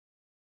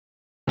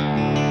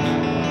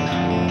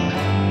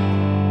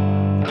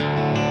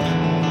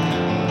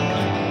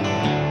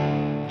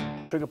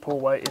Trigger pull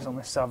weight is on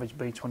this Savage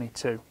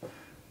B22.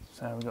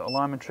 So we've got a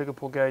Lyman Trigger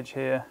pull gauge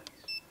here.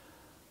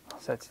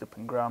 I'll set it up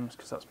in grams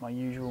because that's my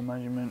usual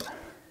measurement.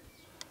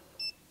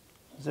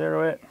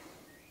 Zero it.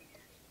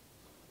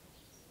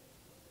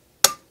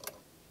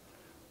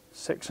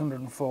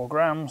 604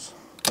 grams,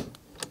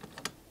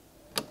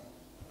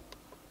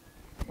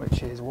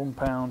 which is 1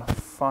 pound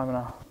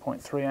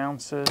 5.3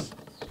 ounces.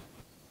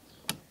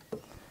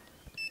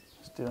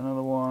 Let's do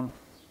another one,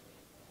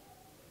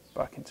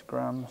 back into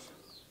grams.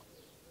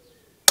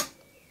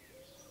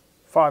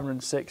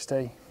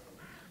 560,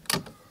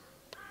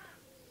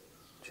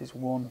 which is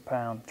 1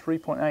 pound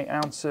 3.8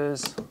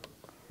 ounces.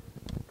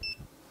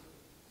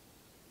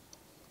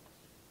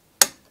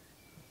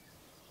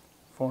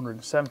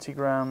 470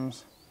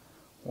 grams,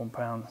 1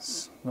 pound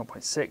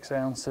 0.6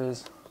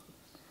 ounces.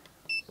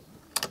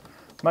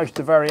 Most of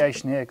the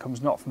variation here comes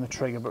not from the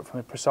trigger but from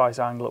the precise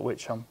angle at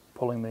which I'm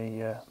pulling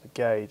the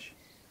gauge.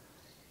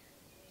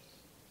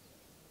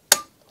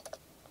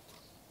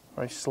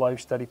 Very slow,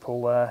 steady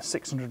pull there.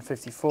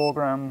 654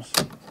 grams.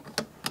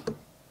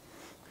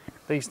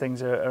 These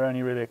things are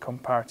only really a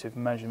comparative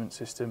measurement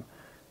system.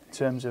 In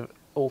terms of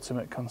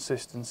ultimate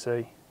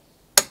consistency,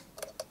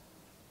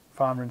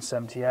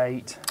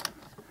 578.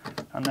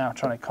 I'm now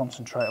trying to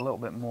concentrate a little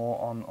bit more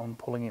on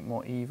pulling it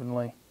more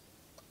evenly.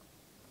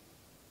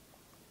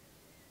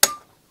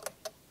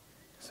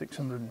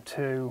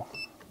 602.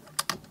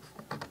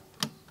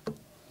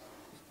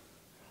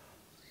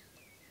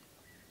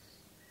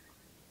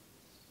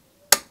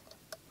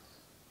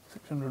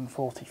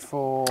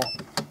 644.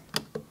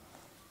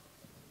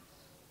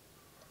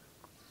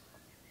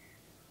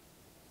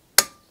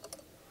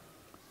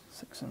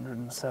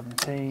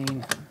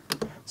 617.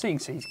 So you can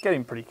see it's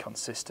getting pretty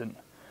consistent.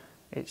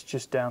 It's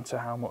just down to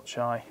how much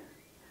I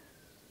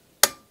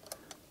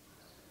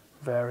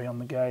vary on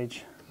the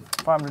gauge.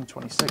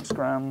 526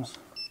 grams.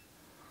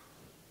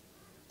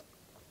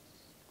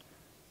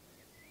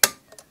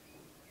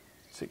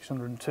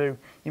 602.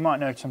 You might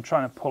notice I'm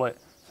trying to pull it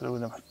sort of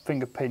with a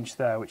finger pinch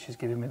there, which is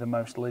giving me the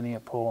most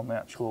linear pull on the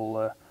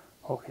actual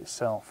hook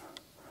itself.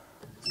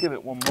 Let's give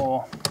it one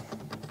more.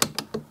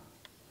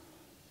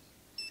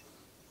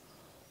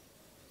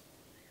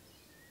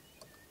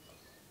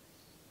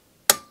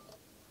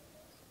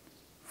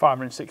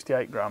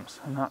 568 grams,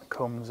 and that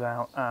comes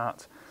out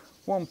at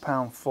 1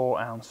 pound 4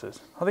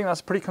 ounces. I think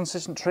that's a pretty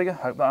consistent trigger.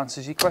 Hope that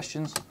answers your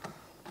questions.